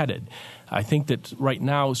we're headed. I think that right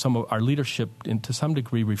now some of our leadership, to some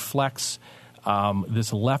degree, reflects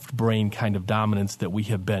this left brain kind of dominance that we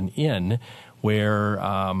have been in, where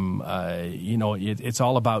it's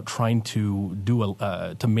all about trying to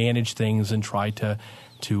to manage things and try to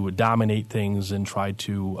dominate things and try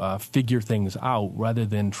to figure things out rather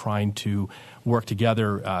than trying to work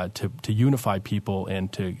together to unify people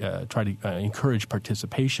and to try to encourage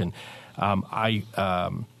participation.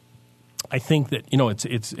 I think that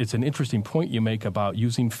it's an interesting point you make about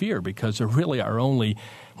using fear, because there really are only,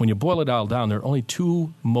 when you boil it all down, there are only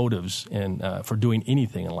two motives for doing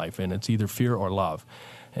anything in life, and it's either fear or love.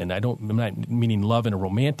 And I'm not meaning love in a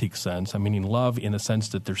romantic sense. I'm meaning love in the sense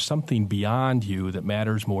that there's something beyond you that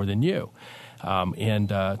matters more than you.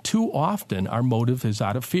 And too often our motive is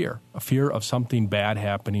out of fear, a fear of something bad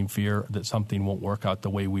happening, fear that something won't work out the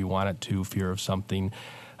way we want it to, fear of something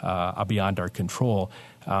beyond our control.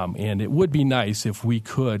 And it would be nice if we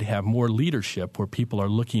could have more leadership where people are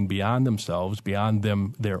looking beyond themselves, beyond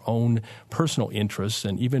their own personal interests,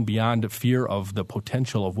 and even beyond the fear of the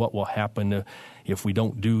potential of what will happen if we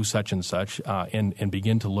don't do such and such, and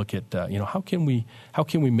begin to look at how can we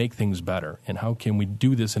make things better, and how can we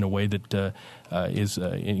do this in a way that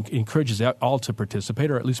encourages all to participate,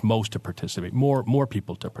 or at least most to participate, more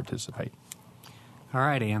people to participate. All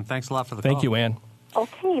right, Ann. Thanks a lot for the call. Thank you, Ann.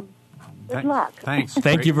 Okay. Good luck. Thanks.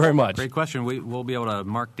 Thank you very much. Great question. We'll be able to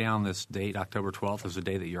mark down this date, October 12th, as the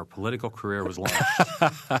day that your political career was launched.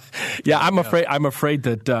 Yeah, I'm afraid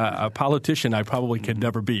that a politician I probably could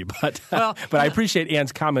never be, but I appreciate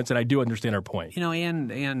Ann's comments, and I do understand her point.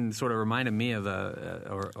 Ann sort of reminded me of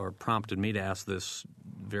or prompted me to ask this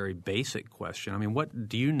very basic question. I mean, what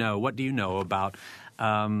do you know about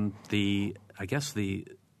the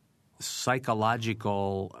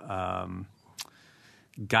psychological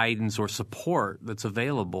guidance or support that's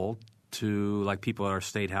available to people at our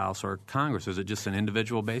state house or Congress? Is it just an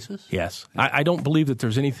individual basis? Yes. I don't believe that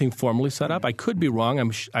there's anything formally set up. I could be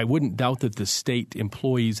wrong. I wouldn't doubt that the state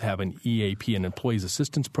employees have an EAP, an Employees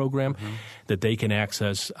Assistance Program, that they can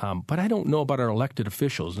access. But I don't know about our elected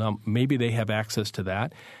officials. Now, maybe they have access to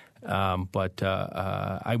that. But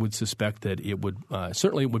I would suspect that it would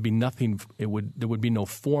certainly it would be nothing. There would be no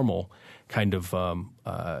formal kind of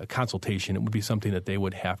consultation. It would be something that they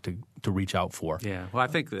would have to reach out for. Yeah. Well, I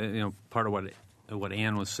think part of what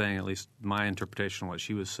Ann was saying, at least my interpretation of what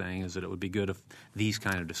she was saying, is that it would be good if these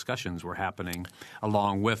kind of discussions were happening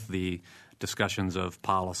along with the discussions of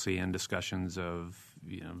policy and discussions of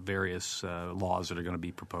various laws that are going to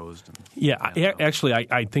be proposed. Actually,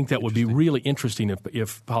 I think that would be really interesting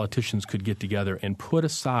if politicians could get together and put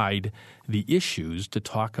aside the issues to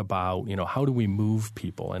talk about, how do we move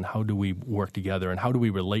people and how do we work together and how do we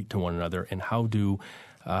relate to one another and how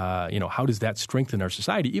does that strengthen our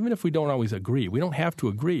society, even if we don't always agree. We don't have to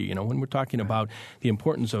agree. When we're talking about the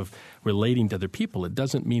importance of relating to other people, it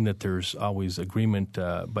doesn't mean that there's always agreement,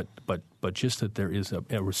 but just that there is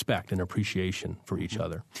a respect and appreciation for each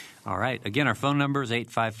other. All right. Again, our phone number is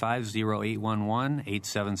 855-0811,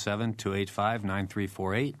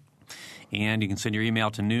 877-285-9348. And you can send your email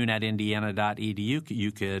to noon@indiana.edu.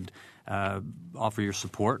 You could offer your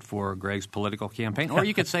support for Greg's political campaign, or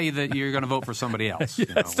you could say that you're going to vote for somebody else.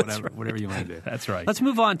 Yes, whatever you want to do. That's right. Let's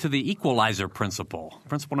move on to the equalizer principle,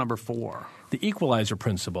 principle number 4. The equalizer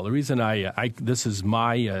principle. The reason this is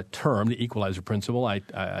my term, the equalizer principle.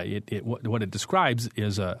 What it describes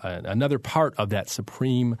is another part of that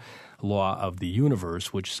supreme law of the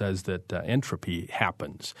universe, which says that entropy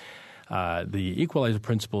happens. The equalizer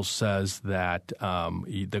principle says that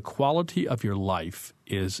the quality of your life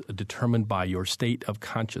is determined by your state of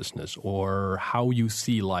consciousness or how you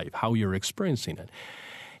see life, how you're experiencing it.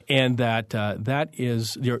 And that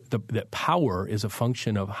that power is a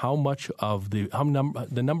function of how much of the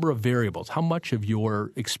number of variables, how much of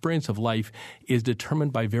your experience of life is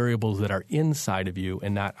determined by variables that are inside of you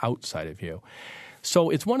and not outside of you.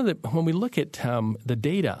 So it's when we look at the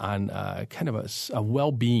data on kind of a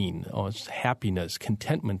well-being, or happiness,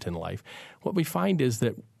 contentment in life, what we find is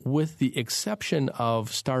that with the exception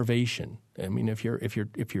of starvation, I mean, if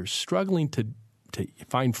you're struggling to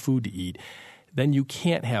find food to eat, then you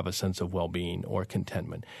can't have a sense of well-being or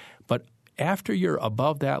contentment. But after you're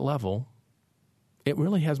above that level, it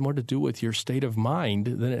really has more to do with your state of mind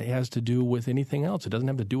than it has to do with anything else. It doesn't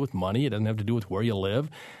have to do with money. It doesn't have to do with where you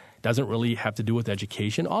live. Doesn't really have to do with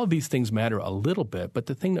education. All of these things matter a little bit, but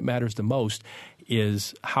the thing that matters the most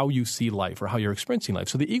is how you see life or how you're experiencing life.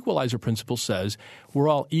 So the equalizer principle says we're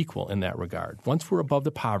all equal in that regard. Once we're above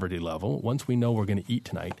the poverty level, once we know we're going to eat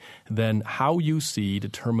tonight, then how you see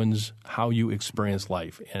determines how you experience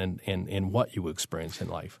life and what you experience in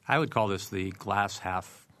life. I would call this the glass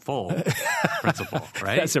half full principle,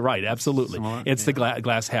 right? That's right, absolutely. Similar? It's the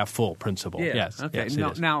glass half full principle. Yeah. Yes. Okay.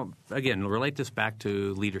 Yes, now, again, relate this back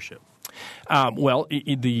to leadership.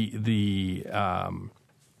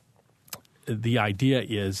 The idea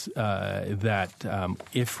is that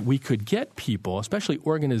if we could get people, especially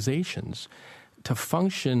organizations, to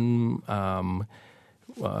function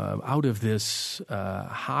out of this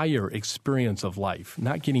higher experience of life,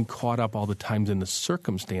 not getting caught up all the times in the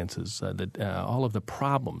circumstances, all of the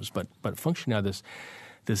problems, but functioning out of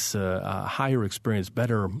this higher experience,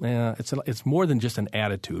 better. It's more than just an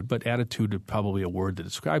attitude, but attitude is probably a word that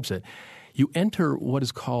describes it. You enter what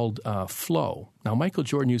is called flow. Now, Michael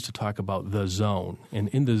Jordan used to talk about the zone. And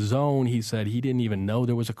in the zone, he said he didn't even know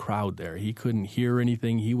there was a crowd there. He couldn't hear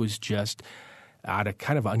anything. He was just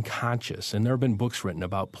kind of unconscious. And there have been books written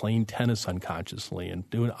about playing tennis unconsciously and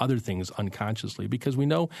doing other things unconsciously, because we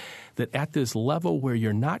know that at this level where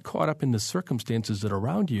you're not caught up in the circumstances that are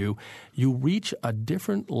around you, you reach a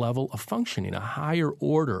different level of functioning, a higher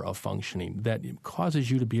order of functioning that causes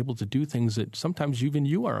you to be able to do things that sometimes even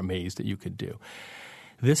you are amazed that you could do.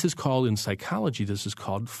 This is called, in psychology, this is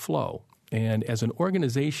called flow. And as an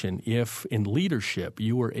organization, if in leadership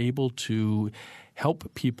you were able to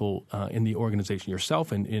help people in the organization,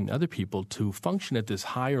 yourself and other people, to function at this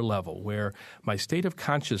higher level where my state of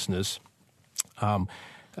consciousness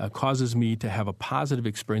causes me to have a positive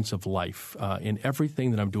experience of life in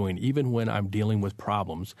everything that I'm doing, even when I'm dealing with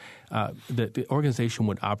problems, the organization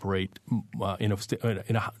would operate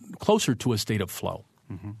closer to a state of flow,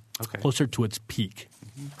 Okay. closer to its peak.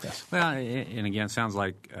 Yes. Well, and again, it sounds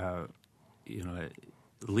like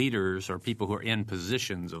leaders or people who are in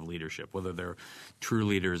positions of leadership, whether they're true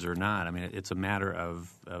leaders or not. I mean, it's a matter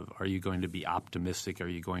of are you going to be optimistic? Are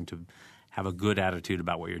you going to have a good attitude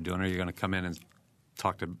about what you're doing? Or are you going to come in and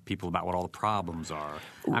talk to people about what all the problems are?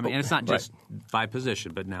 I mean, and it's not just by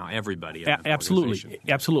position, but now everybody.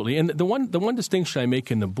 Absolutely. And the one distinction I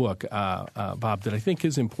make in the book, Bob, that I think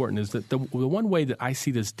is important is that the one way that I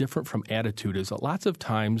see this different from attitude is that lots of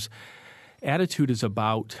times attitude is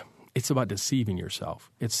about deceiving yourself.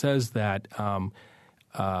 It says that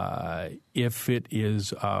if it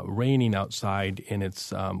is raining outside and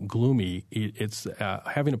it's gloomy, it's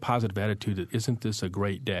having a positive attitude that isn't this a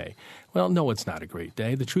great day? Well, no, it's not a great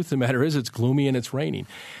day. The truth of the matter is it's gloomy and it's raining.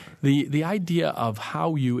 The idea of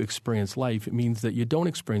how you experience life, it means that you don't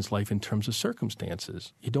experience life in terms of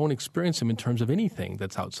circumstances. You don't experience them in terms of anything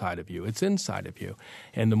that's outside of you. It's inside of you.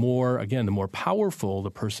 And the more powerful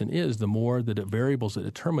the person is, the more the variables that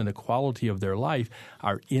determine the quality of their life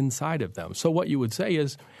are inside of them. So what you would say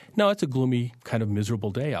is, no, it's a gloomy, kind of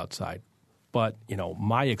miserable day outside. But,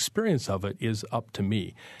 my experience of it is up to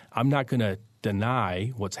me. I'm not going to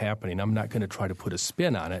deny what's happening. I'm not going to try to put a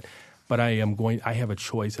spin on it. But I have a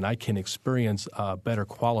choice, and I can experience a better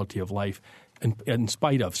quality of life in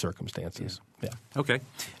spite of circumstances. Yeah. Okay.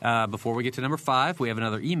 Before we get to number 5, we have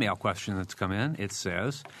another email question that's come in. It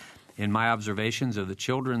says, in my observations of the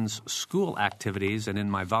children's school activities and in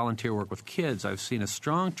my volunteer work with kids, I've seen a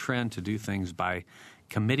strong trend to do things by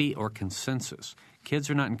committee or consensus. Kids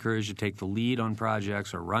are not encouraged to take the lead on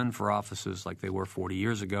projects or run for offices like they were 40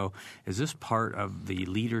 years ago. Is this part of the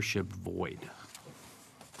leadership void?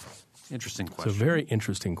 Interesting question. It's a very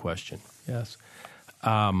interesting question, yes.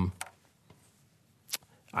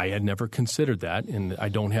 I had never considered that, and I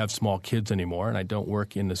don't have small kids anymore, and I don't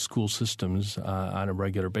work in the school systems on a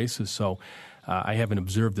regular basis, so I haven't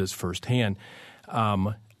observed this firsthand.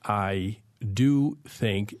 I do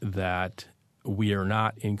think that we are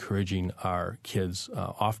not encouraging our kids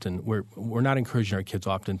often. We're not encouraging our kids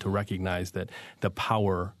often to recognize that the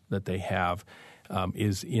power that they have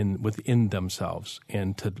is within themselves,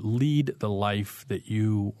 and to lead the life that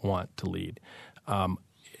you want to lead.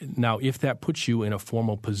 Now, if that puts you in a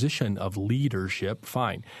formal position of leadership,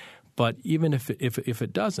 fine. But even if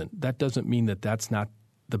it doesn't, that doesn't mean that that's not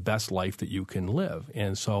the best life that you can live.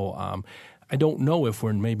 And so I don't know if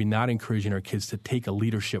we're maybe not encouraging our kids to take a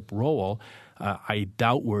leadership role. I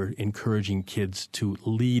doubt we're encouraging kids to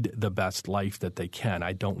lead the best life that they can.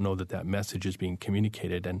 I don't know that message is being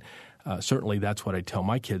communicated, and certainly that's what I tell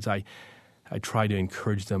my kids. I try to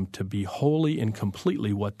encourage them to be wholly and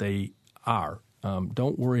completely what they are.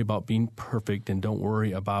 Don't worry about being perfect, and don't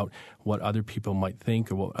worry about what other people might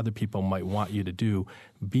think or what other people might want you to do.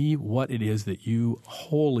 Be what it is that you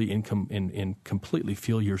wholly and completely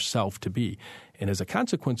feel yourself to be. And as a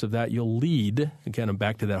consequence of that, you'll lead. Again, I'm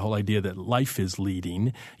back to that whole idea that life is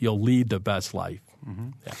leading. You'll lead the best life. Mm-hmm.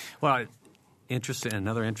 Yeah. Well,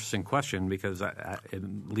 another interesting question, because it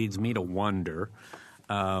leads me to wonder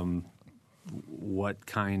what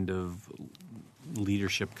kind of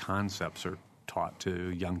leadership concepts are taught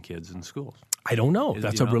to young kids in schools. I don't know.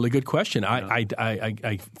 That's a really good question. I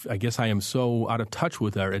guess I am so out of touch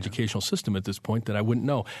with our educational system at this point that I wouldn't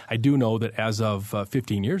know. I do know that as of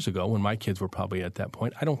 15 years ago, when my kids were probably at that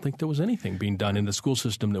point, I don't think there was anything being done in the school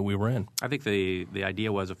system that we were in. I think the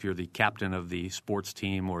idea was if you're the captain of the sports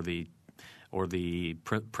team or the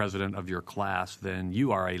president of your class, then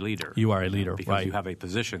you are a leader. You are a leader, because right. you have a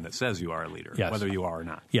position that says you are a leader, yes. whether you are or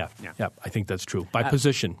not. Yeah, I think that's true. By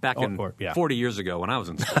position. Back in 40 years ago when I was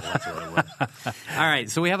in school, that's what it was. All right,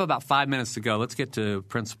 so we have about 5 minutes to go. Let's get to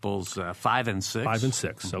principles 5 and 6. 5 and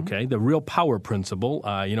 6, mm-hmm. Okay. The real power principle,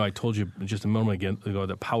 I told you just a moment ago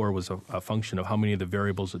that power was a function of how many of the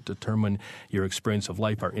variables that determine your experience of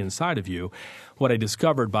life are inside of you. What I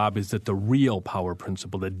discovered, Bob, is that the real power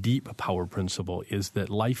principle, the deep power principle, is that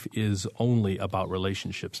life is only about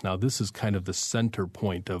relationships. Now, this is kind of the center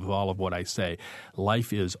point of all of what I say.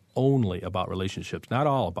 Life is only about relationships, not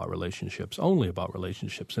all about relationships, only about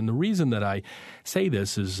relationships. And the reason that I say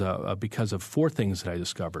this is because of 4 things that I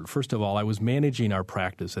discovered. First of all, I was managing our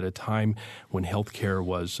practice at a time when healthcare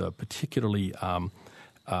was particularly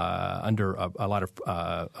under a lot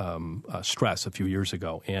of stress a few years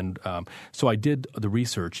ago. And so I did the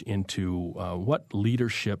research into what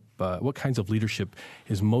kinds of leadership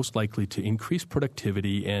is most likely to increase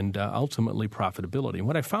productivity and ultimately profitability. And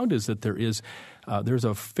what I found is that there's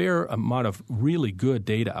a fair amount of really good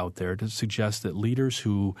data out there to suggest that leaders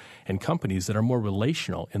and companies that are more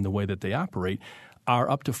relational in the way that they operate are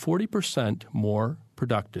up to 40% more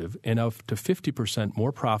productive and up to 50%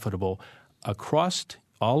 more profitable across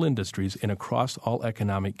all industries and across all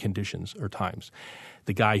economic conditions or times.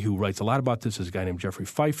 The guy who writes a lot about this is a guy named Jeffrey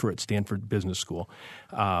Pfeiffer at Stanford Business School,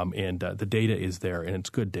 and the data is there, and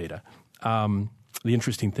it's good data. The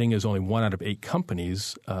interesting thing is only 1 out of 8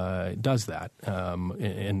 companies does that,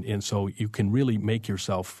 and so you can really make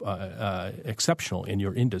yourself exceptional in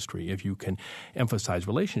your industry if you can emphasize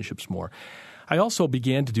relationships more. I also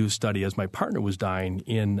began to do a study as my partner was dying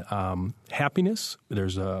in happiness.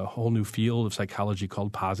 There's a whole new field of psychology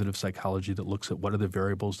called positive psychology that looks at what are the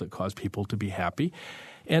variables that cause people to be happy.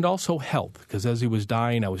 And also health, because as he was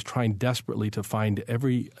dying, I was trying desperately to find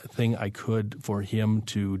everything I could for him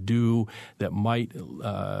to do that might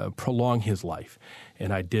prolong his life.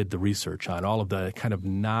 And I did the research on all of the kind of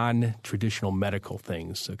non-traditional medical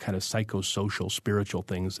things, the kind of psychosocial, spiritual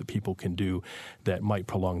things that people can do that might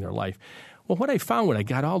prolong their life. Well, what I found when I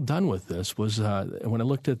got all done with this was when I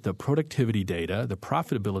looked at the productivity data, the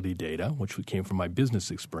profitability data, which came from my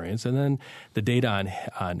business experience, and then the data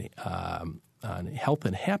on health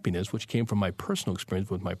and happiness, which came from my personal experience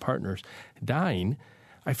with my partners dying,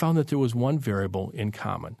 I found that there was one variable in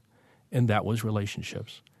common, and that was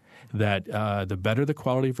relationships. That the better the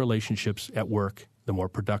quality of relationships at work, the more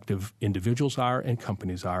productive individuals are and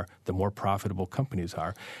companies are, the more profitable companies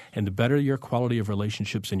are. And the better your quality of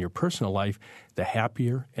relationships in your personal life, the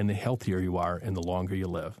happier and the healthier you are and the longer you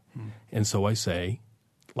live. And so I say,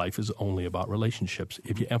 life is only about relationships.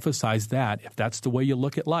 If you emphasize that, if that's the way you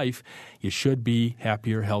look at life, you should be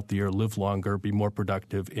happier, healthier, live longer, be more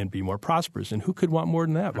productive, and be more prosperous. And who could want more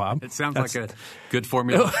than that, Bob? It sounds like a good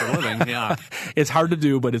formula for living, yeah. It's hard to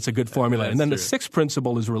do, but it's a good formula. That's and then true. The sixth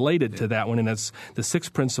principle is related to that one, and that's the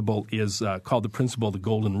sixth principle is called the principle of the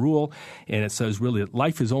golden rule, and it says really that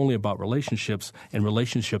life is only about relationships, and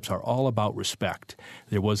relationships are all about respect.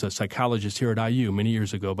 There was a psychologist here at IU many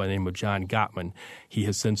years ago by the name of John Gottman. He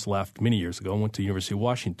has since left many years ago and went to the University of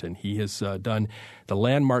Washington. He has done the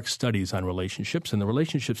landmark studies on relationships, and the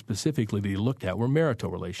relationships specifically that he looked at were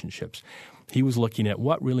marital relationships. He was looking at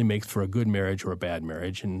what really makes for a good marriage or a bad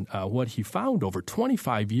marriage, and what he found over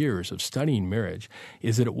 25 years of studying marriage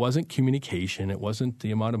is that it wasn't communication, it wasn't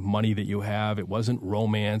the amount of money that you have, it wasn't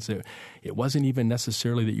romance, it wasn't even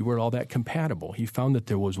necessarily that you were all that compatible. He found that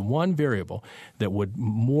there was one variable that would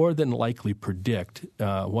more than likely predict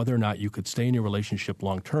whether or not you could stay in your relationship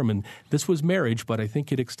long term, and this was marriage, but I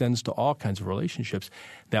think it extends to all kinds of relationships.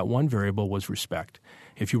 That one variable was respect.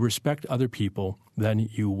 If you respect other people, then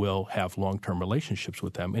you will have long-term relationships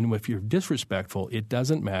with them. And if you're disrespectful, it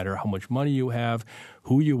doesn't matter how much money you have,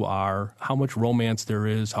 who you are, how much romance there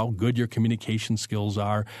is, how good your communication skills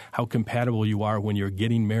are, how compatible you are when you're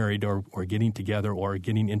getting married or getting together or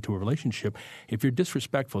getting into a relationship. If you're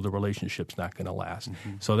disrespectful, the relationship's not going to last.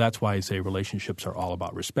 So that's why I say relationships are all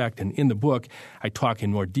about respect. And in the book, I talk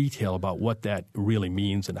in more detail about what that really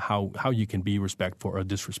means and how you can be respectful or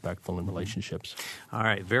disrespectful in relationships. All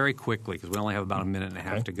right, very quickly, because we only have about a minute and a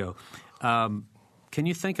half to go. Can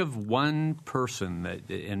you think of one person that,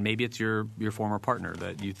 and maybe it's your former partner,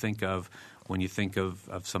 that you think of when you think of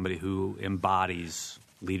somebody who embodies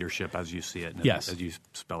leadership as you see it, and yes, as you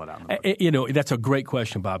spell it out in the book? That's a great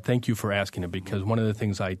question, Bob. Thank you for asking it, because one of the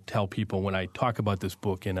things I tell people when I talk about this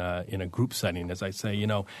book in a group setting is I say,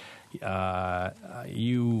 you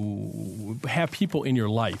have people in your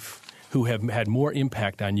life who have had more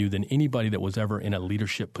impact on you than anybody that was ever in a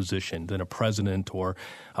leadership position, than a president or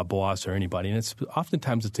a boss or anybody. And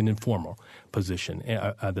oftentimes it's an informal position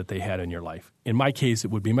that they had in your life. In my case,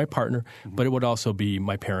 it would be my partner, but it would also be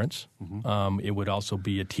my parents. It would also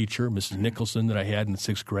be a teacher, Mrs. Nicholson, that I had in the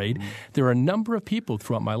 6th grade. There are a number of people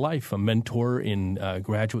throughout my life, a mentor in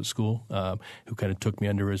graduate school who kind of took me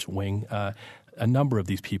under his wing. A number of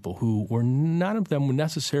these people who were none of them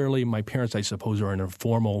necessarily, my parents, I suppose, are in a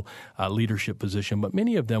formal leadership position, but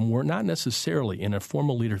many of them were not necessarily in a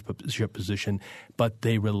formal leadership position, but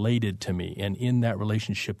they related to me. And in that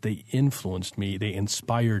relationship, they influenced me, they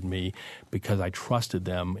inspired me because I trusted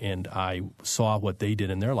them and I saw what they did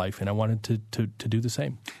in their life, and I wanted to do the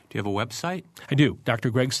same. Do you have a website? I do,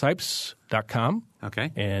 drgregstipes.com.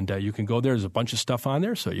 Okay. And you can go there. There's a bunch of stuff on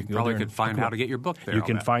there, so you can probably go there. Could find how to get your book there. You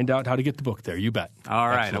can find out how to get the book there. You bet. All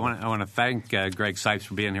right. Absolutely. I want to thank Greg Sipes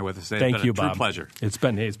for being here with us today. Thank it's been you, a true Bob. pleasure. It's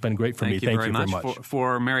been great for me. Thank you very much.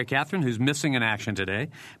 For Mary Catherine, who's missing in action today,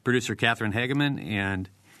 producer Catherine Hageman, and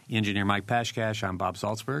engineer Mike Pashkash, I'm Bob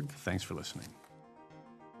Salzberg. Thanks for listening.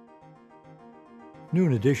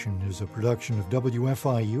 Noon Edition is a production of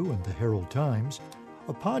WFIU and the Herald Times.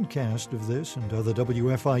 A podcast of this and other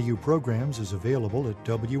WFIU programs is available at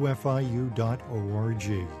WFIU.org.